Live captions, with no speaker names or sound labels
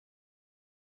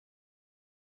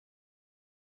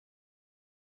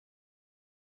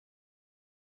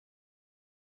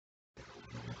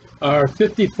Our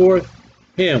 54th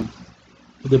hymn,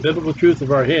 the biblical truth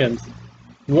of our hymns,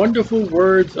 Wonderful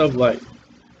Words of Life.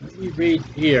 Let me read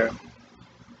here.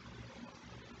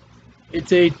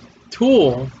 It's a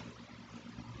tool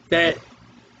that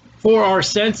for our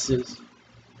senses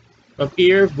of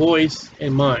ear, voice,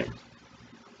 and mind.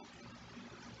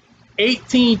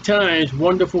 18 times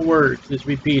wonderful words is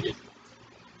repeated.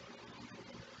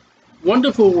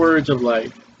 Wonderful words of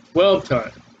life, 12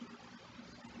 times.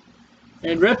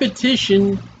 And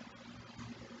repetition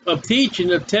of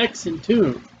teaching of text and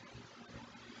tune.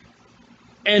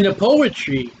 And the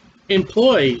poetry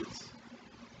employs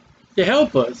to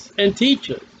help us and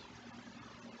teach us.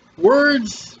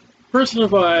 Words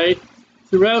personified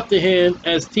throughout the hymn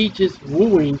as teachers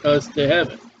wooing us to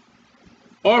heaven,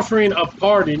 offering a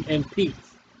pardon and peace.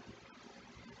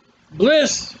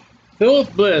 Bliss,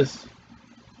 Philip Bliss,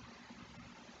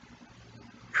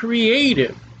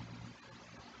 creative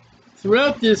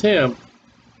throughout this hymn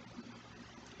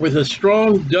with a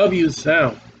strong W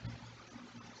sound.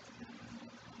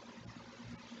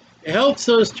 It helps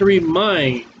us to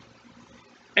remind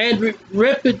and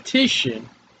repetition,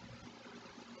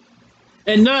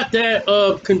 and not that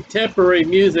of contemporary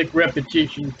music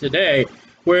repetition today,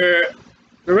 where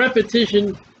the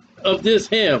repetition of this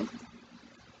hymn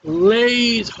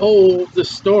lays hold the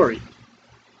story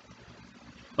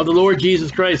of the Lord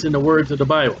Jesus Christ in the words of the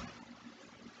Bible.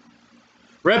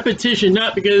 Repetition,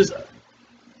 not because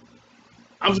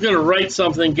I was going to write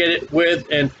something, get it with,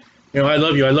 and I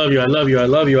love you, I love you, I love you, I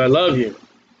love you, I love you.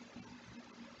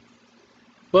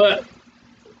 But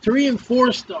to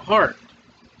reinforce the heart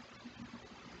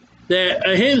that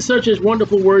a hymn such as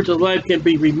Wonderful Words of Life can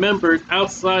be remembered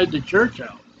outside the church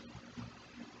house,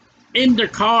 in the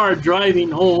car driving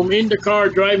home, in the car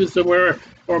driving somewhere,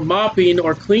 or mopping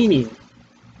or cleaning,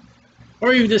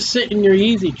 or even just sitting in your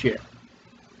easy chair.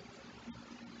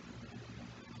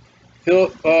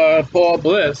 Paul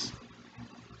Bliss,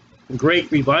 a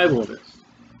great revivalist,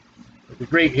 with a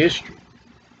great history.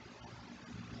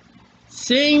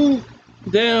 Sing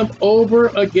them over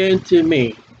again to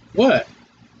me. What?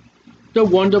 The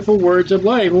wonderful words of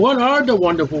life. What are the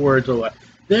wonderful words of life?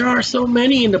 There are so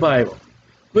many in the Bible.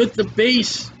 But the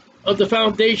base of the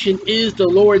foundation is the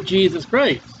Lord Jesus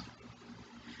Christ.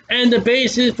 And the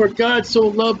base is, for God so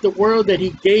loved the world that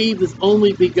he gave his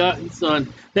only begotten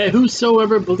Son, that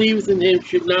whosoever believes in him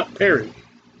should not perish,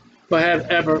 but have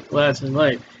everlasting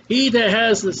life. He that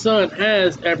has the Son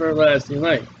has everlasting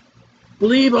life.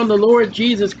 Believe on the Lord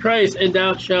Jesus Christ, and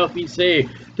thou shalt be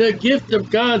saved. The gift of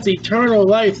God's eternal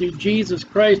life through Jesus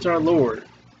Christ our Lord.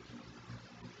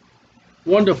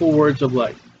 Wonderful words of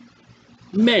life.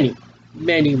 Many,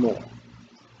 many more.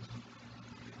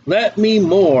 Let me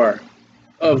more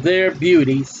of their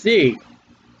beauty see.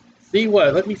 See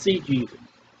what? Let me see Jesus.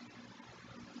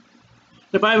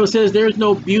 The Bible says there is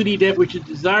no beauty that we should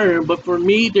desire him, but for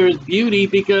me there is beauty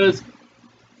because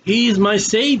he is my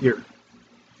Savior.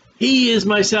 He is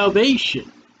my salvation.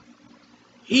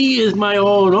 He is my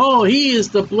all in all. He is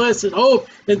the blessed hope.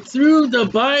 And through the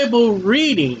Bible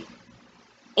reading,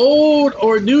 Old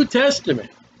or New Testament,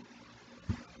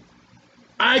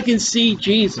 I can see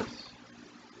Jesus.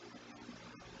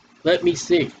 Let me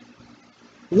see.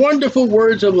 Wonderful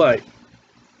words of life.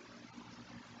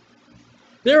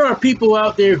 There are people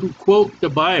out there who quote the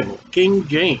Bible, King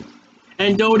James,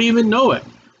 and don't even know it.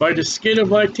 By the skin of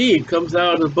my teeth comes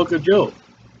out of the book of Job.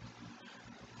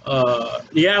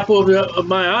 The apple of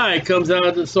my eye comes out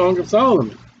of the Song of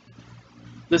Solomon.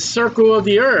 The circle of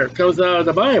the earth comes out of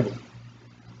the Bible.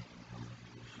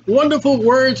 Wonderful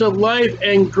words of life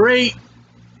and great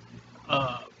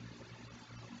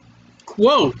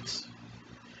quotes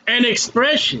and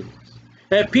expressions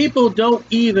that people don't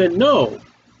even know.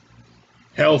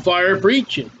 Hellfire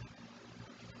preaching,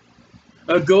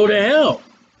 a go to hell,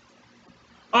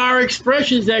 are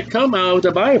expressions that come out of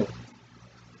the Bible.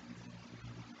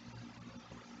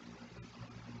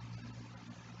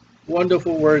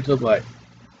 Wonderful words of life.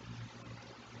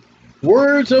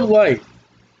 Words of life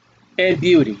and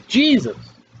beauty. Jesus.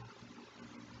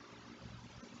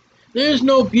 There's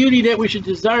no beauty that we should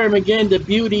desire him again, the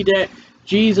beauty that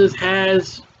Jesus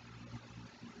has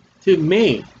to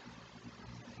me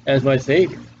as my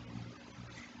Savior.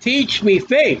 Teach me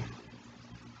faith.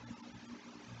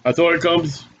 I thought it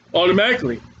comes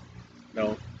automatically.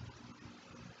 No.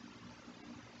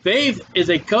 Faith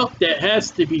is a cup that has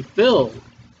to be filled.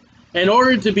 In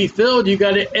order to be filled, you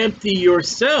got to empty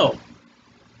yourself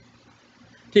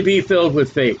to be filled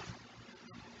with faith.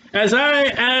 As I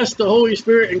ask the Holy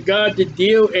Spirit and God to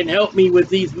deal and help me with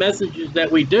these messages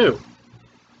that we do,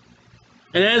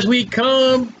 and as we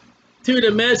come to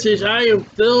the message, I am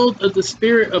filled of the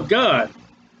Spirit of God.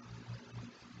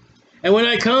 And when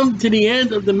I come to the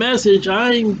end of the message,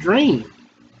 I am drained.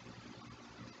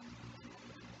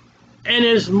 And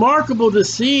it's remarkable to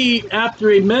see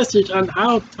after a message on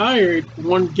how tired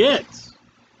one gets.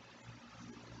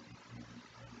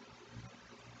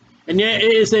 And yet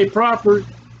it is a proper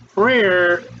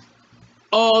prayer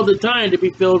all the time to be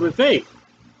filled with faith.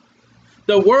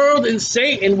 The world and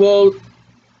Satan will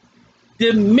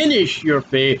diminish your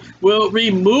faith, will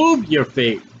remove your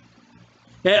faith.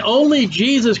 That only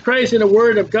Jesus Christ and the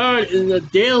Word of God in the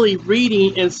daily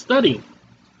reading and studying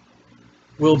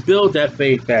will build that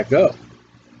faith back up.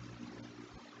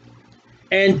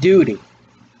 And duty.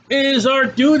 It is our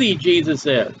duty, Jesus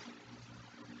says,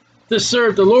 to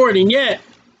serve the Lord, and yet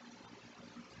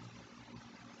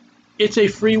it's a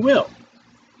free will.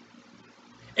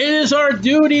 It is our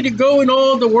duty to go in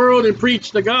all the world and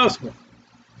preach the gospel.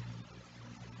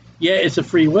 Yet it's a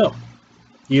free will.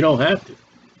 You don't have to.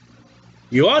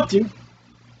 You ought to.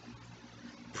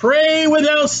 Pray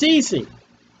without ceasing.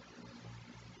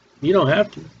 You don't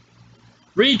have to.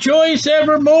 Rejoice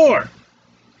evermore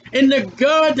in the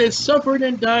God that suffered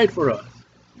and died for us.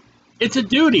 It's a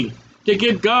duty to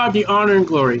give God the honor and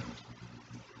glory.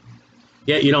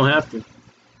 Yet you don't have to.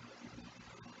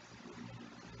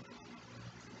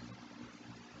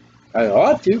 I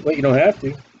ought to, but you don't have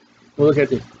to. We'll look at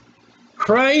this.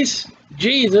 Christ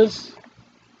Jesus,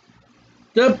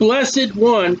 the Blessed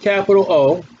One, capital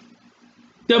O,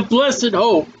 the blessed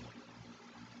hope,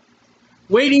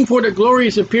 waiting for the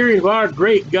glorious appearing of our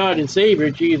great God and Savior,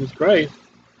 Jesus Christ.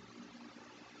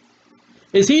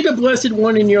 Is he the Blessed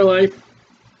One in your life?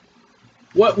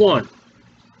 What one?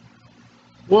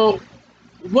 Well,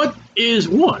 what is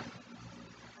one?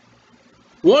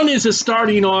 One is a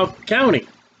starting off counting.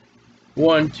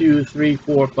 1, 2, 3,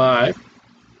 4, 5.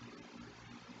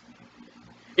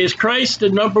 Is Christ the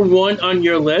number one on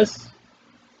your list?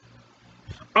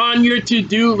 On your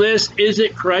to-do list, is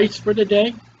it Christ for the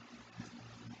day?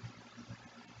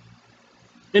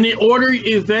 In the order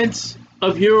events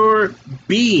of your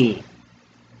being,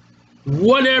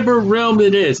 whatever realm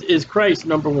it is Christ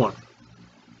number one?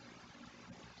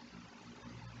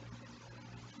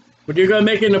 But you're going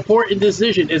to make an important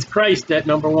decision. Is Christ that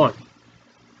number one?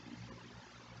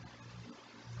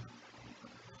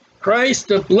 Christ,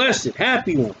 the blessed,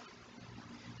 happy one,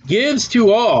 gives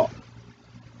to all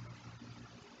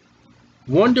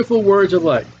wonderful words of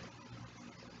life.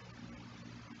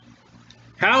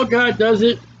 How God does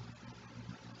it,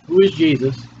 who is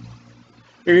Jesus,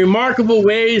 in remarkable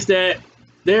ways that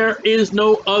there is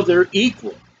no other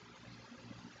equal.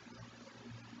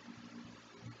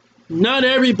 Not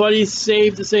everybody's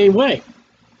saved the same way.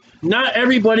 Not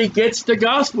everybody gets the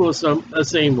gospel the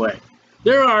same way.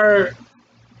 There are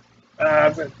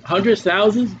hundreds,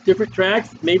 thousands, different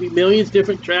tracts, maybe millions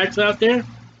different tracts out there.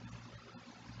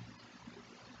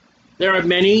 There are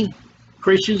many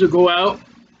Christians who go out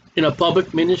in a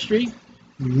public ministry,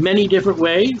 many different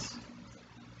ways.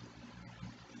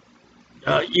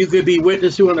 You could be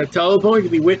witness to on a telephone, you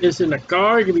could be witness in a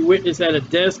car, you could be witness at a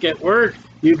desk at work,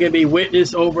 you can be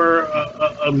witness over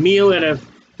a meal at a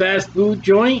fast food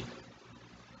joint,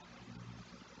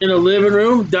 in a living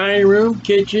room, dining room,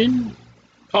 kitchen,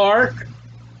 park,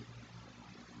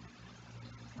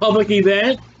 public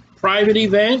event, private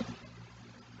event.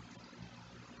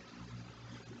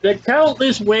 The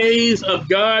countless ways of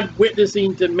God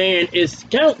witnessing to man is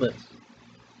countless.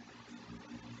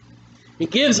 He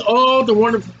gives all the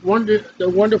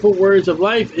wonderful words of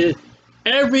life.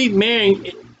 Every man,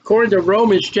 according to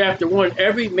Romans chapter 1,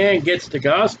 every man gets the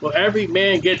gospel. Every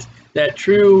man gets that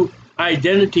true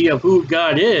identity of who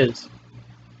God is.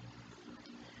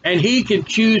 And he can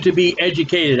choose to be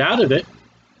educated out of it.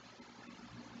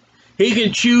 He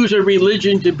can choose a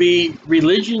religion to be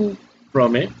religion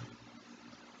from it.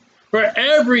 For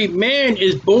every man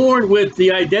is born with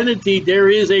the identity there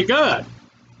is a God.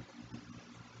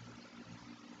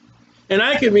 And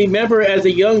I can remember as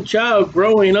a young child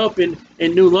growing up in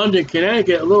New London,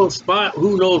 Connecticut, a little spot,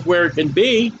 who knows where it can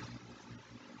be.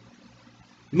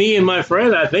 Me and my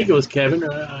friend, I think it was Kevin,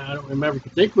 I don't remember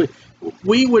particularly,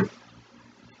 we would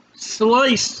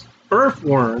slice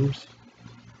earthworms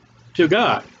to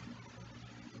God.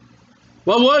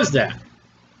 What was that?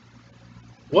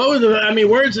 What was the, I mean,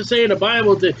 where does it say in the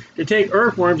Bible to take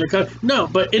earthworms and cut? No,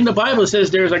 but in the Bible it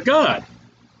says there's a God.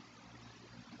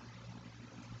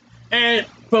 And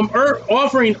from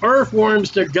offering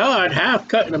earthworms to God, half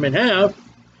cutting them in half,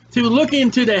 to look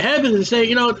into the heavens and say,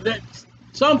 you know, that's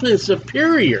something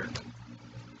superior.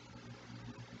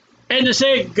 And to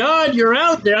say, God, you're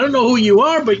out there. I don't know who you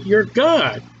are, but you're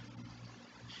God.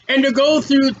 And to go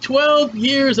through 12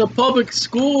 years of public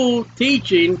school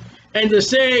teaching and to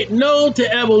say no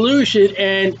to evolution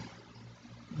and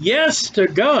yes to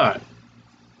God.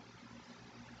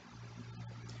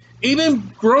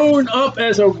 Even growing up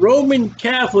as a Roman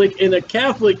Catholic in a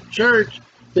Catholic church,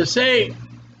 to say,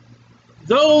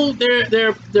 though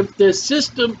the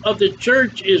system of the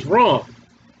church is wrong,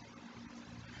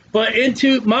 but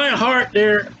into my heart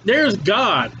there's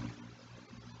God.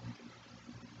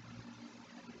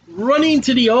 Running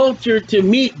to the altar to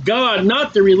meet God,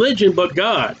 not the religion, but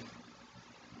God.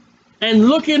 And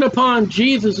looking upon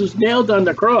Jesus who's nailed on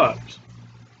the cross.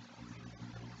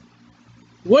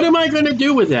 What am I going to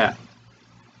do with that?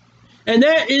 And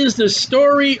that is the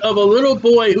story of a little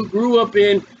boy who grew up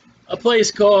in a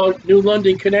place called New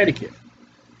London, Connecticut.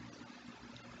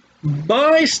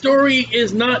 My story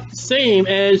is not the same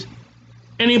as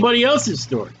anybody else's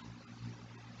story.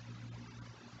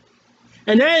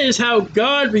 And that is how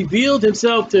God revealed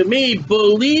himself to me,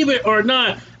 believe it or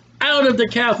not, out of the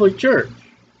Catholic Church.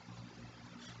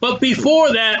 But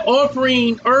before that,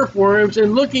 offering earthworms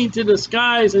and looking to the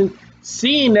skies and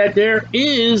seeing that there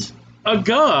is a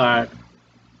God.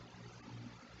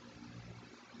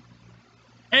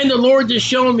 And the Lord just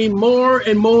showing me more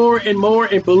and more and more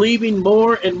and believing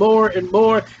more and more and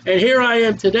more. And here I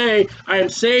am today. I am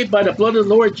saved by the blood of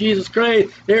the Lord Jesus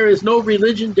Christ. There is no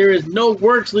religion. There is no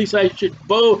works, least I should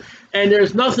boast. And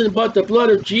there's nothing but the blood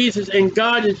of Jesus. And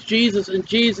God is Jesus and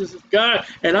Jesus is God.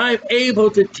 And I'm able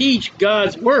to teach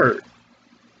God's word.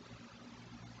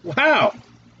 Wow.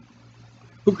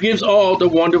 Who gives all the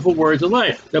wonderful words of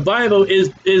life. The Bible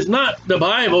is not the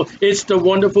Bible, it's the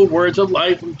wonderful words of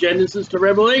life from Genesis to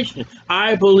Revelation.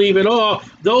 I believe it all,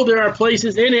 though there are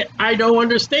places in it I don't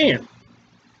understand.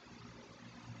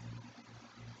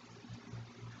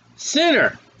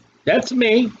 Sinner, that's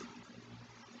me.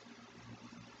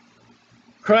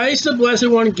 Christ, the Blessed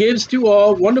One, gives to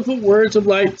all wonderful words of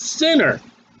life. Sinner.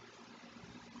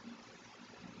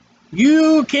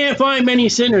 You can't find many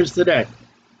sinners today.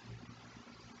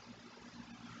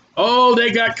 Oh,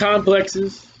 they got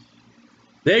complexes,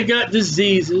 they got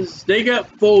diseases, they got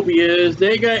phobias,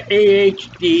 they got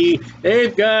ADHD,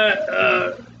 they've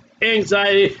got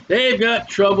anxiety, they've got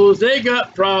troubles, they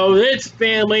got problems, it's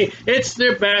family, it's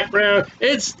their background,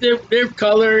 it's their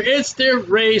color, it's their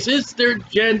race, it's their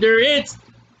gender, it's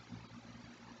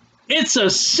a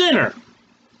sinner.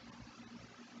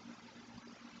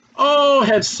 All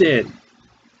have sinned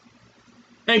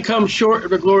and come short of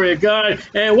the glory of God.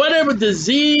 And whatever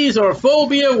disease or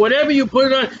phobia, whatever you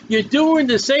put it on, you're doing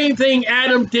the same thing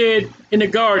Adam did in the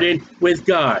garden with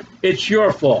God. It's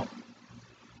your fault.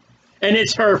 And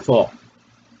it's her fault.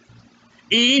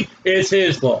 Eve, it's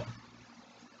his fault.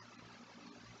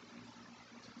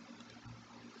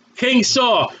 King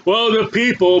Saul, well, the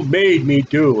people made me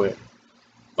do it.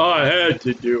 I had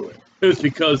to do it. It was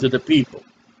because of the people.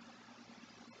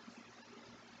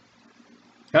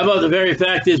 How about the very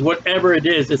fact is, whatever it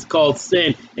is, it's called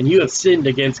sin, and you have sinned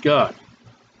against God.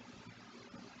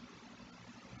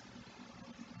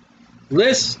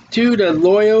 Listen to the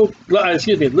loving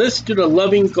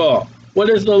call. What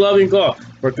is the loving call?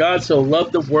 For God so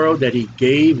loved the world that he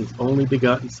gave his only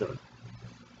begotten Son,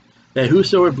 that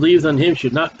whosoever believes on him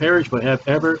should not perish but have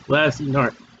everlasting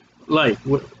life.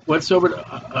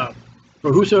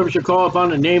 For whosoever shall call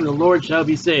upon the name of the Lord shall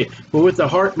be saved. For with the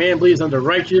heart man believes unto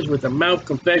righteousness, with the mouth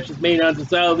confession is made unto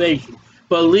salvation.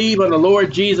 Believe on the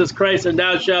Lord Jesus Christ and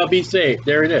thou shalt be saved.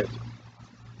 There it is.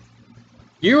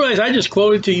 You realize I just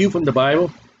quoted to you from the Bible?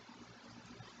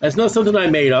 That's not something I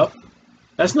made up.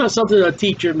 That's not something a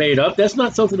teacher made up. That's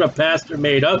not something a pastor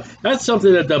made up. That's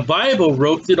something that the Bible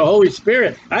wrote through the Holy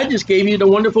Spirit. I just gave you the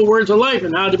wonderful words of life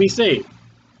and how to be saved.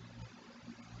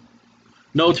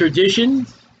 No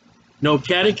traditions. No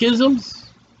catechisms,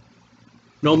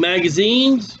 no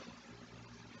magazines,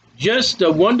 just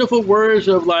the wonderful words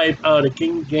of life out of the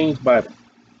King James Bible.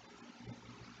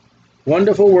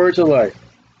 Wonderful words of life.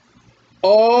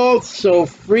 All so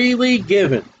freely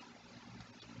given.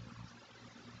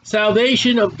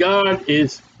 Salvation of God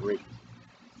is free.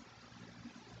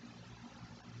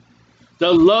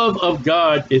 The love of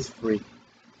God is free.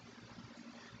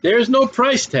 There's no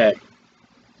price tag.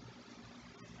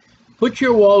 Put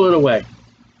your wallet away.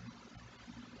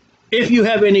 If you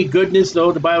have any goodness,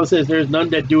 though, the Bible says there is none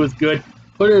that doeth good,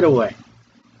 put it away.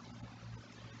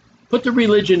 Put the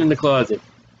religion in the closet.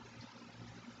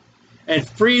 And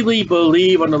freely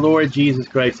believe on the Lord Jesus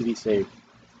Christ to be saved.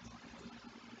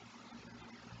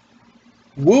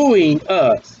 Wooing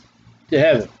us to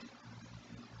heaven.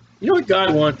 You know what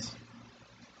God wants?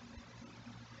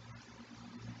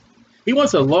 He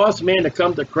wants a lost man to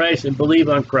come to Christ and believe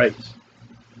on Christ.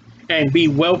 and be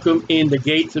welcomed in the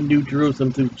gates of New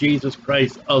Jerusalem through Jesus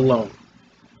Christ alone.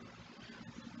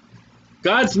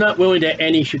 God's not willing that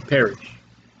any should perish.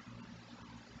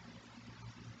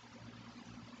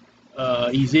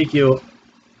 Ezekiel,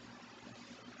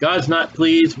 God's not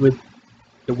pleased with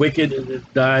the wicked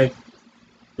that die.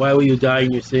 Why will you die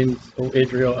in your sins, O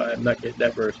Israel? I'm not getting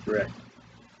that verse correct.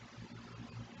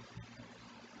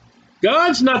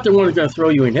 God's not the one who's going to throw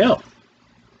you in hell.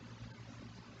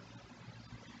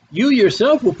 You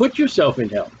yourself will put yourself in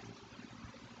hell.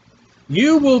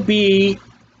 You will be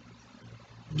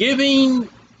giving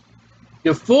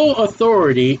the full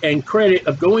authority and credit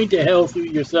of going to hell through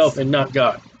yourself and not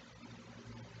God.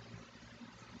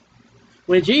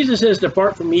 When Jesus says,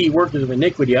 "Depart from me, workers of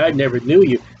iniquity, I never knew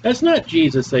you," that's not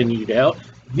Jesus sending you to hell.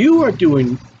 You are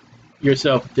doing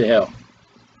yourself to hell.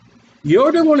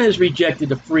 You're the one who has rejected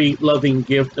the free, loving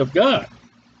gift of God.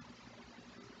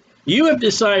 You have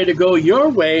decided to go your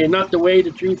way and not the way,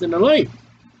 the truth, and the life.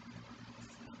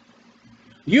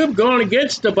 You have gone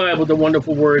against the Bible, the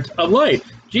wonderful words of life.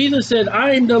 Jesus said,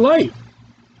 "I am the light."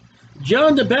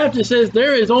 John the Baptist says,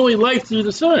 "There is only life through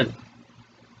the Son."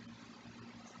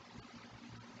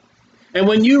 And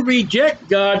when you reject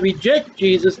God, reject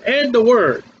Jesus and the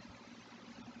Word,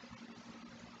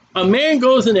 a man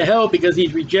goes into hell because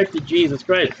he's rejected Jesus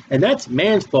Christ. And that's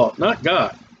man's fault, not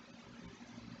God.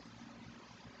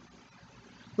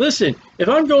 Listen, if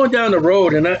I'm going down the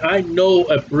road and I know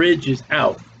a bridge is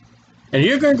out, and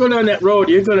you're going to go down that road,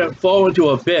 you're going to fall into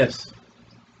an abyss.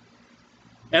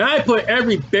 And I put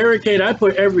every barricade, I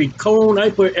put every cone, I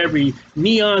put every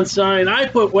neon sign, I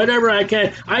put whatever I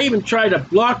can. I even try to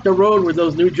block the road with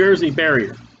those New Jersey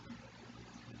barriers.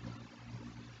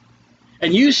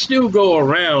 And you still go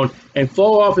around and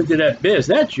fall off into that abyss.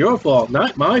 That's your fault,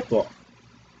 not my fault.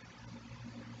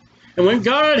 And when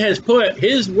God has put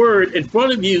His Word in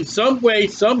front of you some way,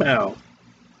 somehow,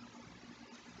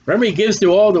 remember He gives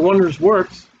to all the wondrous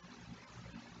works,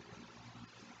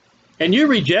 and you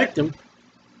reject Him,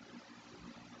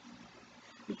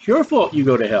 it's your fault you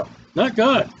go to hell, not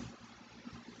God.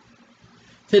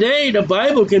 Today, the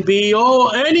Bible can be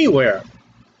anywhere.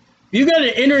 If you got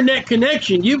an internet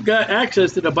connection, you've got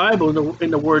access to the Bible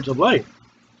in the words of life.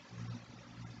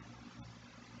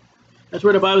 That's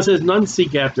where the Bible says, "None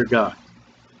seek after God."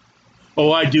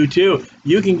 Oh, I do too.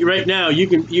 You can right now. You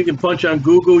can punch on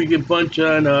Google. You can punch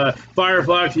on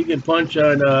Firefox. You can punch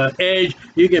on Edge.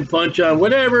 You can punch on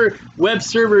whatever web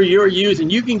server you're using.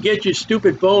 You can get your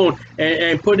stupid phone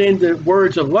and put in the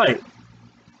words of life.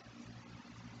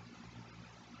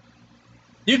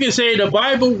 You can say the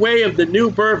Bible way of the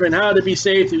new birth and how to be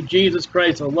saved through Jesus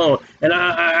Christ alone. And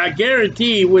I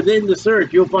guarantee within the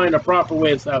search, you'll find a proper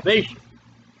way of salvation.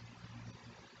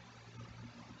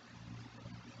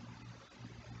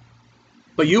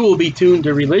 But you will be tuned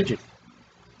to religion.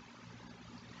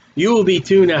 You will be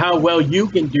tuned to how well you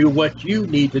can do what you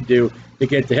need to do to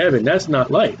get to heaven. That's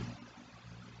not life.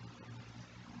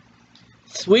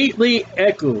 Sweetly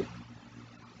echo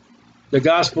the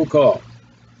gospel call.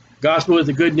 Gospel is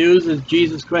the good news that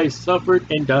Jesus Christ suffered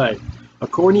and died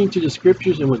according to the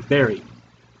scriptures and was buried,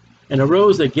 and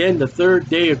arose again the third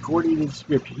day according to the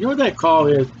scriptures. You know what that call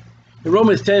is? In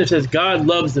Romans 10 it says, God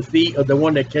loves the feet of the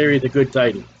one that carries the good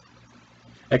tidings.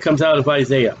 That comes out of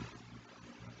Isaiah.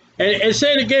 And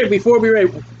say it again before we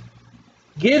read.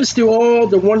 Gives to all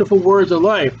the wonderful words of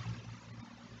life.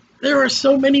 There are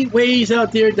so many ways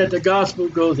out there that the gospel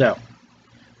goes out.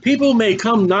 People may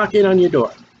come knocking on your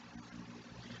door.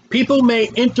 People may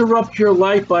interrupt your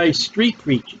life by street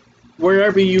preaching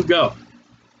wherever you go.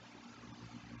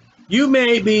 You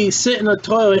may be sitting in a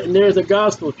toilet and there's a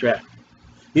gospel tract.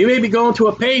 You may be going to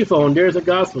a payphone, there's a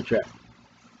gospel tract.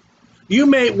 You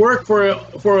may work for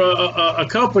a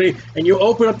company and you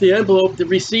open up the envelope to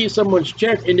receive someone's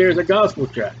check and there's a gospel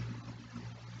tract.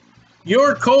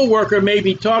 Your co-worker may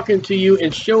be talking to you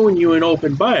and showing you an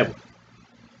open Bible.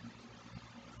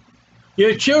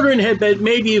 Your children have been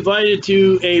maybe invited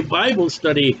to a Bible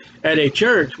study at a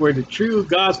church where the true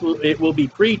gospel will be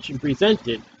preached and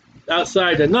presented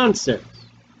outside the nonsense.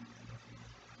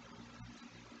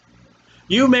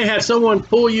 You may have someone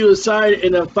pull you aside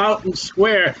in a fountain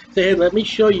square, say, hey, let me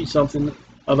show you something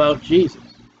about Jesus.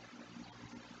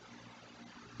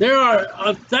 There are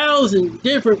 1,000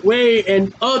 different ways,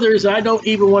 and others I don't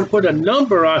even want to put a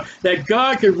number on, that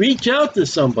God could reach out to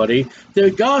somebody, the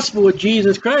gospel of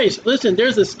Jesus Christ. Listen,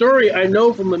 there's a story I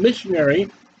know from a missionary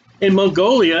in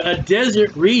Mongolia, a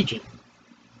desert region,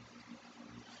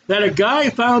 that a guy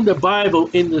found the Bible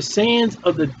in the sands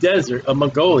of the desert of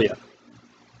Mongolia,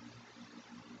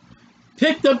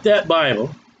 picked up that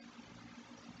Bible,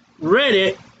 read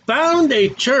it, found a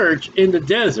church in the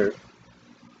desert,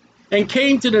 and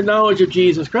came to the knowledge of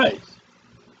Jesus Christ.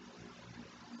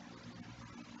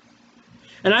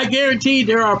 And I guarantee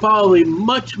there are probably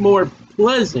much more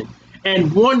pleasant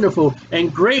and wonderful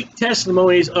and great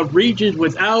testimonies of regions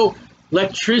without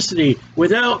electricity,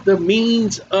 without the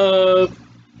means of,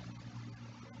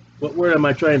 what word am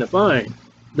I trying to find?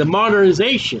 The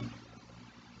modernization.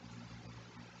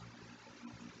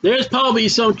 There's probably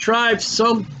some tribe,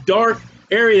 some dark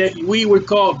area that we would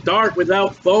call dark,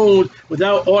 without phones,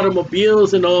 without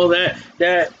automobiles and all that,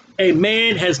 that a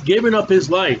man has given up his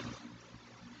life.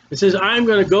 It says, I'm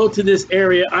going to go to this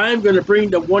area. I'm going to bring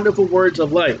the wonderful words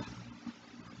of life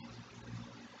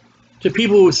to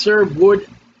people who serve wood,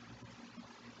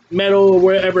 metal, or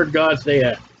wherever gods they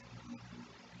have.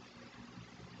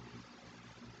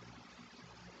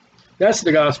 That's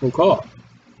the gospel call.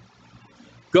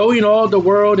 Going all the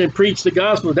world and preach the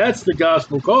gospel. That's the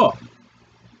gospel call.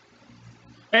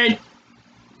 And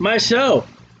myself,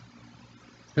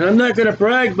 and I'm not going to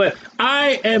brag, but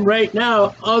I am right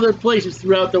now other places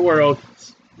throughout the world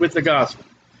with the gospel.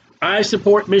 I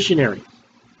support missionaries.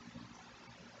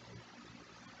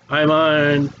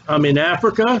 I'm in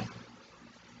Africa.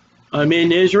 I'm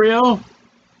in Israel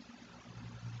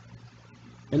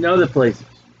and other places.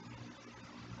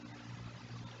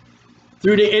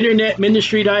 Through the internet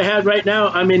ministry that I have right now,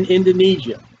 I'm in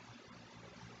Indonesia.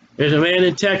 There's a man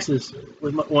in Texas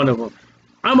with one of them.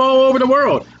 I'm all over the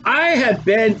world. I have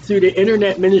been through the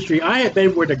internet ministry. I have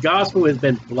been where the gospel has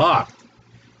been blocked.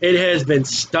 It has been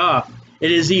stopped.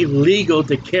 It is illegal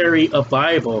to carry a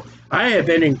Bible. I have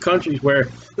been in countries where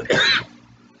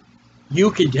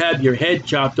you could have your head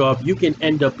chopped off. You can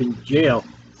end up in jail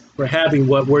for having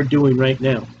what we're doing right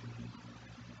now.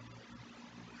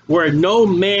 Where no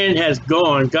man has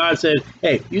gone, God said,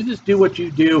 hey, you just do what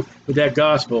you do with that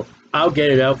gospel. I'll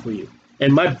get it out for you.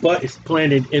 And my butt is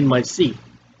planted in my seat.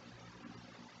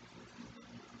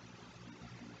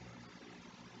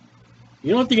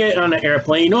 You don't have to get on an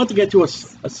airplane. You don't have to get to a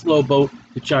slow boat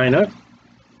to China.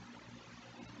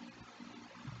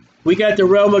 We got the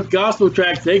realm of gospel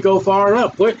tracts. They go far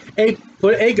enough. Put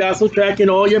a gospel tract in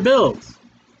all your bills.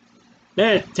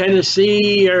 Man,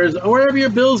 Tennessee, Arizona, wherever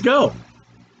your bills go.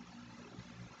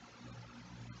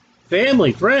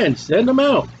 Family, friends, send them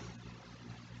out.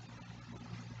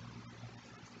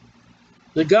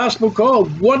 The gospel call,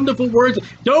 wonderful words.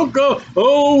 Don't go,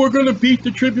 oh, we're going to beat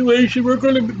the tribulation. We're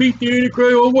going to beat the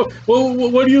Antichrist. Oh,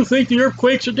 what do you think the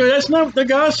earthquakes are doing? That's not the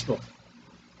gospel.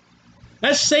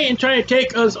 That's Satan trying to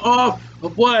take us off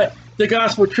of what the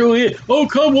gospel truly is. Oh,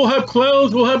 come, we'll have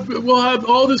clowns. We'll have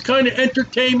all this kind of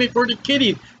entertainment for the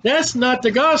kiddies. That's not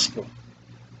the gospel.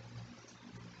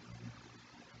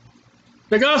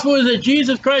 The gospel is that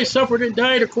Jesus Christ suffered and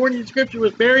died according to Scripture,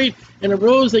 was buried, and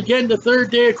arose again the third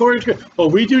day according to Scripture. Oh,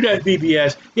 we do that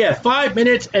BBS. Yeah, 5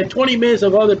 minutes and 20 minutes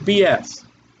of other BS.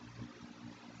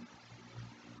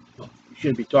 Oh, you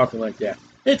shouldn't be talking like that.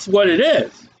 It's what it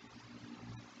is.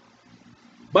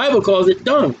 Bible calls it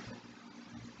dung.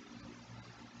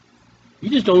 You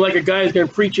just don't like a guy who's going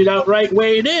to preach it outright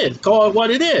way it is. Call it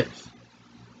what it is.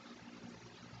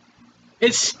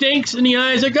 It stinks in the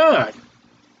eyes of God.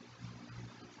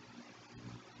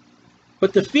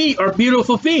 But the feet are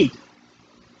beautiful feet.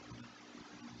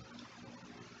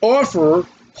 Offer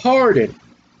pardon.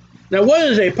 Now, what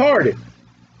is a pardon?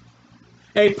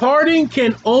 A pardon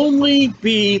can only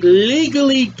be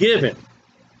legally given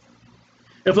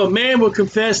if a man will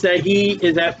confess that he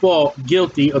is at fault,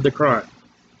 guilty of the crime.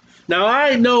 Now,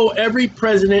 I know every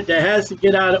president that has to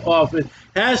get out of office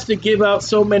has to give out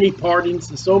so many pardons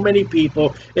to so many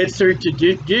people. It's their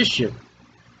tradition.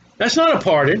 That's not a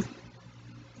pardon.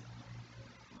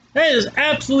 There is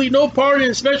absolutely no pardon,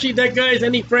 especially if that guy has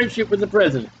any friendship with the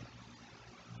president.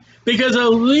 Because a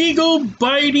legal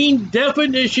binding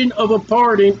definition of a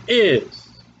pardon is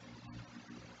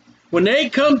when they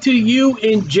come to you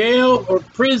in jail or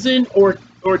prison or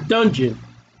dungeon,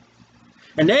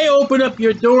 and they open up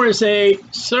your door and say,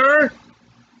 sir,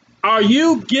 are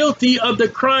you guilty of the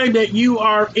crime that you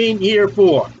are in here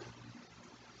for?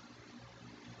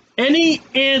 Any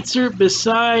answer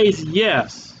besides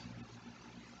yes,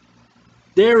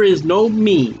 there is no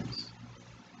means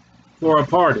for a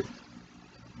pardon.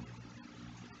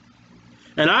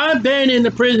 And I've been in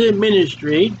the prison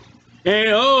ministry, and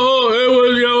it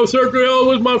was, Circle L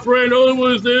was my friend, it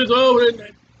was this,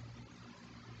 that.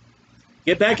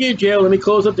 Get back in jail, let me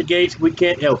close up the gates, we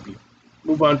can't help you.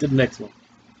 Move on to the next one.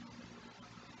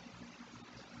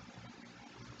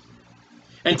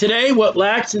 And today, what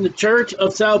lacks in the church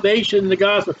of salvation in the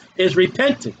gospel is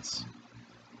repentance.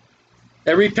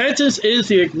 And repentance is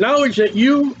to acknowledge that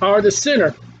you are the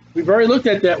sinner. We've already looked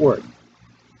at that word.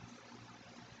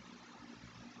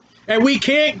 And we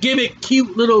can't give it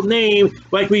cute little name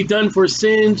like we've done for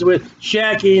sins with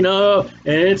shacking up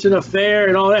and it's an affair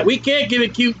and all that. We can't give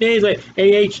it cute names like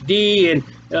AHD and,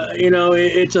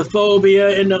 it's a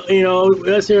phobia and,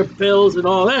 let's hear pills and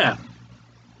all that.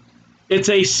 It's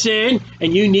a sin,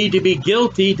 and you need to be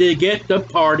guilty to get the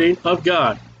pardon of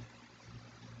God.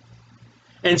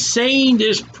 And saying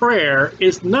this prayer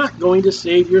is not going to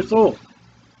save your soul.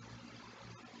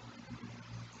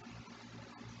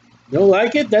 You don't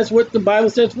like it? That's what the Bible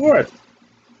says for us.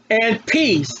 And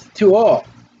peace to all.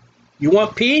 You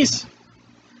want peace?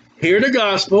 Hear the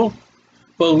gospel.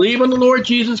 Believe in the Lord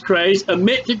Jesus Christ.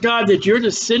 Admit to God that you're the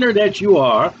sinner that you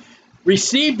are.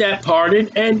 Receive that pardon,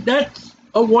 and that's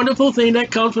a wonderful thing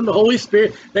that comes from the Holy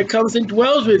Spirit that comes and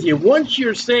dwells with you. Once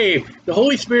you're saved, the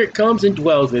Holy Spirit comes and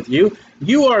dwells with you.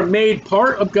 You are made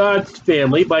part of God's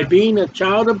family by being a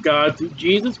child of God through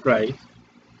Jesus Christ.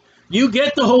 You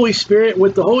get the Holy Spirit.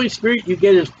 With the Holy Spirit, you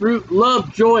get his fruit: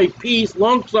 love, joy, peace,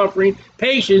 long-suffering,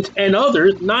 patience, and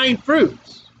others, 9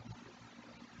 fruits.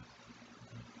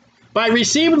 By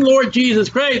receiving the Lord Jesus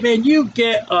Christ, man, you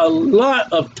get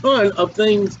a ton of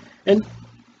things, and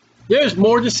there's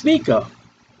more to speak of.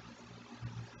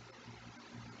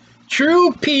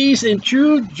 True peace and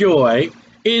true joy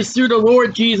is through the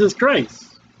Lord Jesus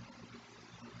Christ.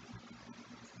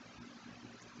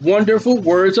 Wonderful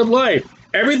words of life.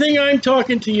 Everything I'm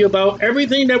talking to you about,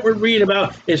 everything that we're reading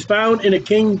about, is found in the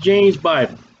King James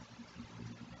Bible.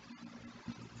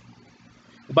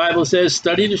 The Bible says,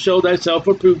 study to show thyself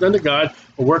approved unto God,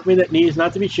 a workman that needs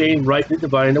not to be ashamed, rightly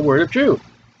dividing the word of truth.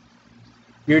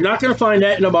 You're not going to find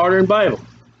that in a modern Bible.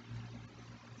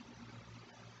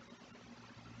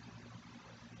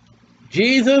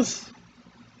 Jesus,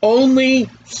 only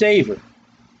Savior.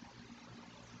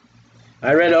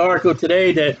 I read an article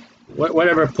today that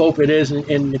whatever pope it is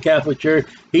in the Catholic Church,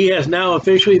 he has now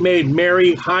officially made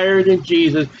Mary higher than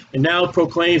Jesus and now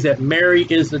proclaims that Mary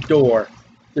is the door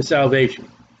to salvation.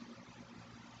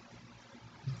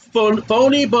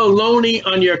 Phony baloney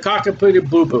on your cockapoo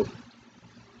boo-boo,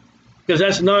 because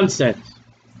that's nonsense.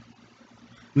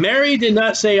 Mary did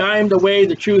not say, I am the way,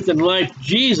 the truth, and life.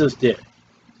 Jesus did.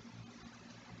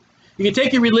 You can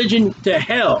take your religion to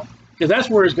hell, because that's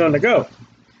where it's going to go.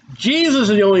 Jesus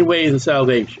is the only way to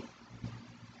salvation.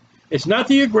 It's not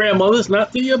through your grandmother, it's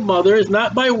not through your mother, it's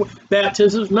not by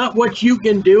baptism, it's not what you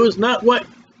can do, it's not what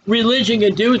religion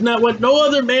can do, it's not what no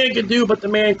other man can do but the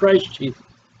man Christ Jesus.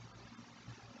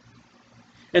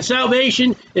 And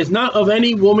salvation is not of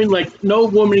any woman, like no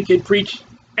woman can preach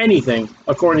anything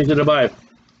according to the Bible.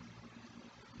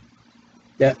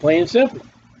 That plain and simple.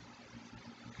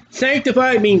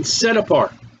 Sanctified means set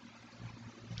apart.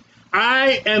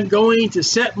 I am going to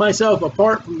set myself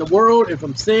apart from the world and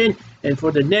from sin and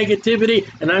for the negativity,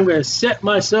 and I'm going to set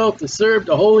myself to serve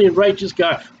the holy and righteous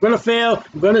God. I'm going to fail,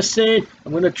 I'm going to sin,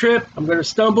 I'm going to trip, I'm going to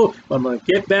stumble, but I'm going to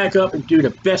get back up and do the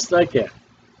best I can.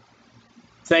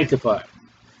 Sanctified.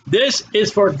 This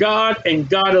is for God and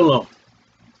God alone.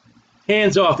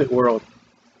 Hands off it, world.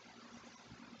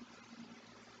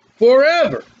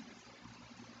 Forever.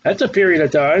 That's a period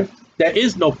of time. That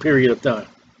is no period of time.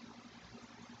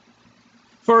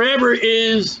 Forever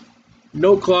is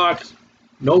no clocks,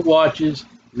 no watches,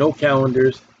 no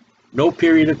calendars, no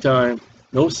period of time,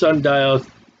 no sundials.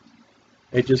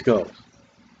 It just goes.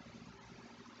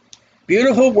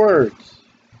 Beautiful words.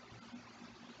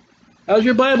 How's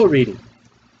your Bible reading?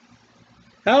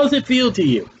 How does it feel to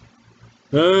you?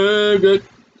 Got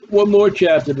one more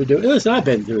chapter to do. Listen, I've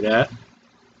been through that.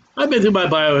 I've been through my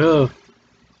Bible. Oh,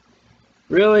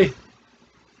 really?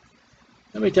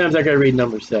 How many times I got to read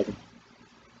number 7?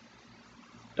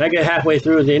 I get halfway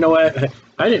through and say, you know what?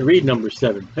 I didn't read number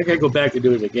 7. I got to go back and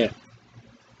do it again.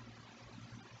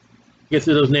 Get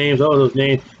through those names, all those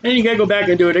names. And you got to go back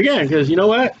and do it again because you know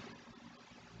what?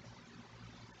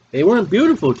 They weren't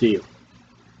beautiful to you.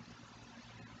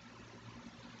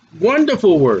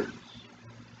 Wonderful words.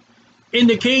 In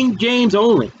the King James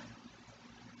only.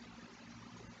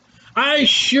 I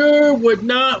sure would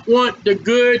not want the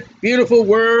good, beautiful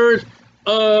words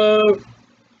of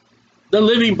the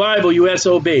Living Bible, you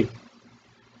SOB.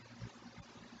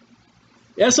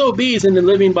 SOB is in the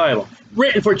Living Bible,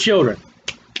 written for children.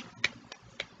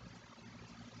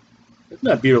 It's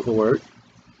not beautiful words.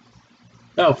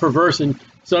 Oh, perverse and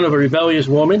son of a rebellious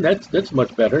woman, that's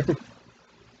much better.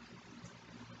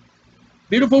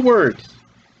 Beautiful words.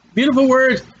 Beautiful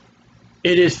words.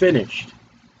 It is finished.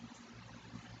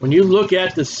 When you look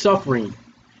at the suffering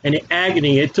and the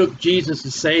agony, it took Jesus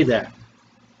to say that.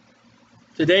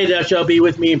 Today thou shalt be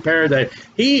with me in paradise.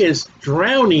 He is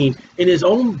drowning in his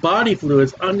own body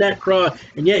fluids on that cross,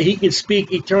 and yet he can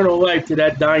speak eternal life to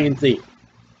that dying thief.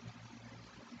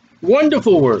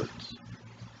 Wonderful words.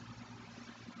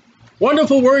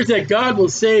 Wonderful words that God will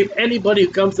save anybody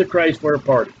who comes to Christ for a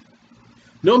party.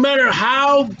 No matter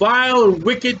how vile and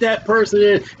wicked that person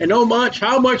is, and how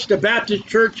much the Baptist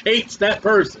church hates that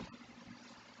person.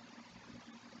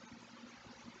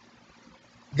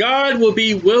 God will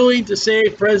be willing to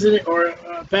save President or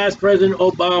past President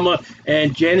Obama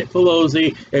and Janet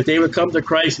Pelosi if they would come to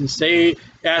Christ and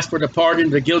ask for the pardon,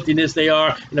 the guiltiness they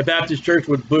are, and the Baptist church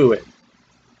would boo it.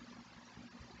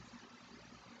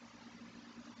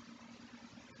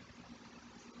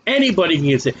 Anybody can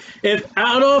get saved. If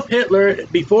Adolf Hitler,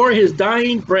 before his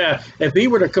dying breath, if he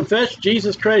were to confess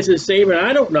Jesus Christ as Savior, and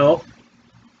I don't know,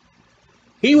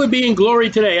 he would be in glory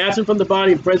today, absent from the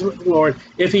body and present with the Lord,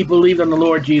 if he believed on the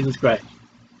Lord Jesus Christ.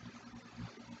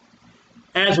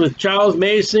 As with Charles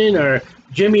Mason or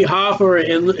Jimmy Hoffa or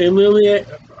Amelia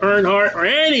Earhart or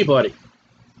anybody.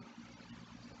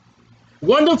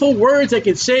 Wonderful words that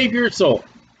can save your soul.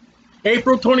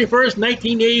 April 21st,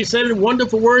 1987,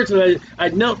 wonderful words. And I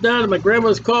knelt down at my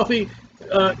grandma's coffee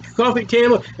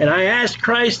table, and I asked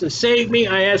Christ to save me.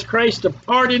 I asked Christ to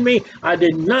pardon me. I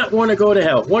did not want to go to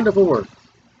hell. Wonderful words.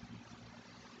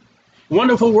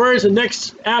 Wonderful words the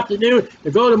next afternoon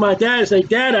to go to my dad and say,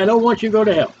 Dad, I don't want you to go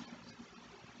to hell.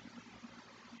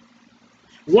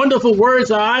 Wonderful words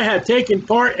that I have taken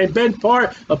part and been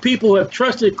part of people who have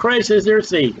trusted Christ as their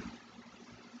Savior.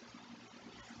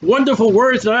 Wonderful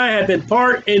words that I have been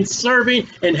part in serving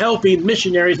and helping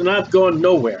missionaries, and I've gone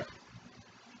nowhere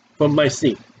from my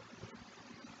seat.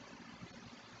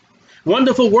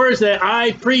 Wonderful words that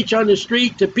I preach on the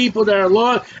street to people that are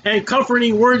lost, and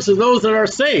comforting words to those that are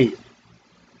saved.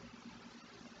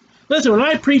 Listen, when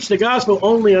I preach the gospel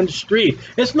only on the street,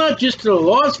 it's not just to the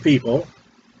lost people.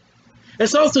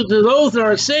 It's also to those that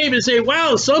are saved and say,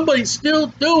 wow, somebody's still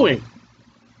doing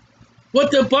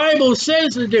what the Bible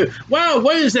says to do. Wow,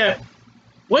 what is that?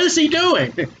 What is he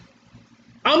doing?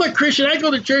 I'm a Christian. I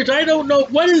go to church. I don't know.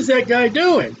 What is that guy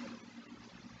doing?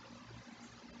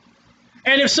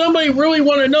 And if somebody really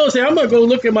want to know, say, I'm going to go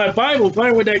look at my Bible and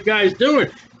find what that guy's doing.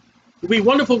 It'll be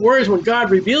wonderful words when God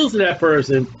reveals to that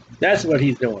person, that's what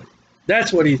he's doing.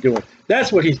 That's what he's doing.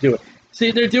 That's what he's doing.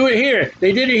 See, they do it here.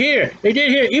 They did it here. They did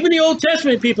it here. Even the Old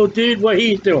Testament people did what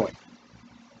he's doing.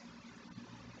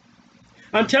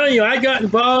 I'm telling you, I got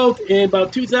involved in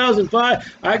about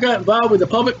 2005. I got involved with the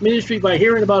public ministry by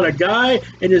hearing about a guy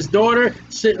and his daughter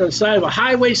sitting on the side of a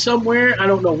highway somewhere. I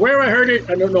don't know where I heard it.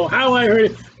 I don't know how I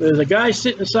heard it. But there's a guy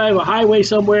sitting on the side of a highway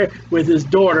somewhere with his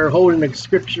daughter holding a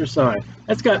scripture sign.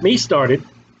 That's got me started.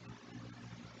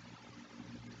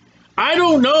 I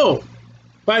don't know.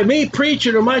 By me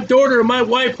preaching or my daughter or my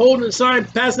wife holding a sign,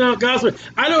 passing out gospel,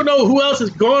 I don't know who else has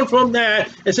gone from that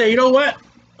and say, you know what?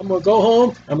 I'm going to go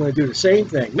home. I'm going to do the same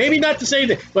thing. Maybe not the same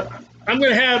thing, but I'm going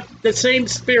to have the same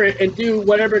spirit and do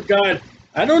whatever God.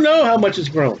 I don't know how much it's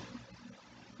grown.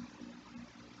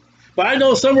 But I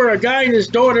know somewhere a guy and his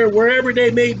daughter, wherever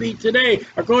they may be today,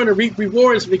 are going to reap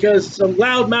rewards because some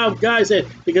loudmouth guy said,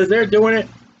 because they're doing it,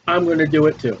 I'm going to do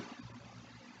it too.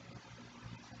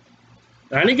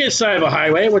 I didn't get side of a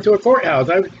highway. I went to a courthouse.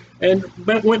 And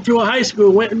went to a high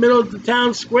school, went in the middle of the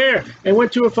town square, and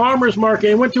went to a farmer's market,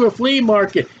 and went to a flea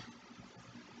market.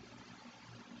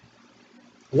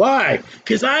 Why?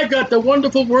 Because I've got the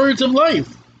wonderful words of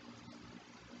life.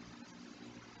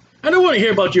 I don't want to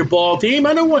hear about your ball team.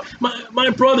 I don't want my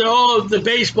brother, the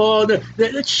baseball.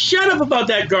 Shut up about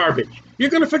that garbage. You're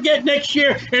going to forget next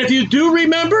year, and if you do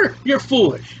remember, you're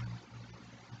foolish.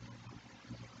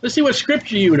 Let's see what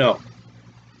scripture you know.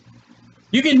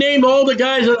 You can name all the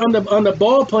guys on the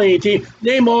ball playing team.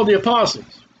 Name all the apostles.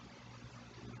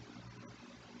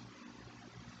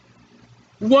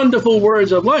 Wonderful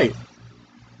words of life.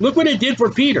 Look what it did for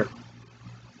Peter.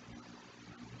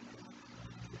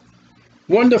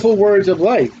 Wonderful words of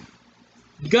life.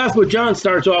 The Gospel of John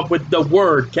starts off with the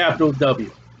word, capital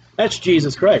W. That's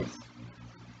Jesus Christ.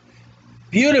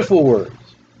 Beautiful words.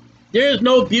 There is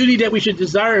no beauty that we should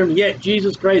desire him, yet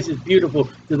Jesus Christ is beautiful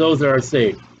to those that are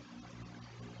saved.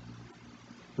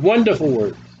 Wonderful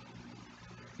words.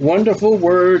 Wonderful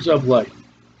words of life.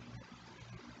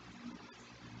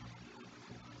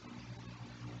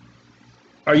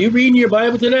 Are you reading your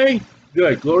Bible today?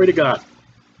 Good. Glory to God.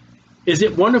 Is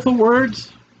it wonderful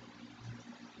words?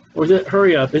 Or is it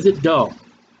hurry up? Is it dull?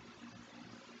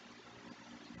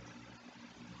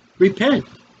 Repent.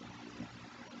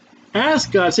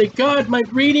 Ask God. Say, God, my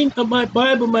reading of my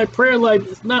Bible, my prayer life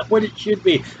is not what it should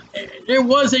be. There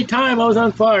was a time I was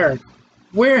on fire.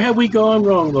 Where have we gone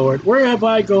wrong, Lord? Where have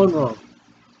I gone wrong?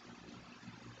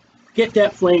 Get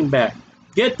that flame back.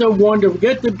 Get the wonder,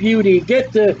 get the beauty,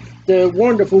 get the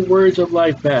wonderful words of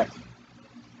life back.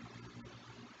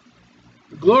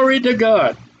 Glory to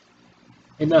God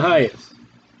in the highest,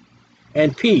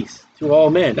 and peace to all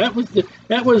men. That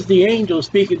was the angel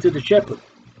speaking to the shepherd.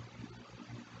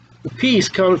 The peace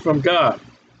comes from God.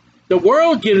 The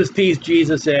world gives peace,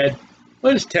 Jesus said,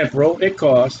 but it's temporal. It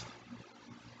costs.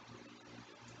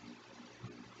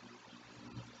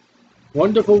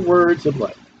 Wonderful words of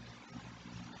life.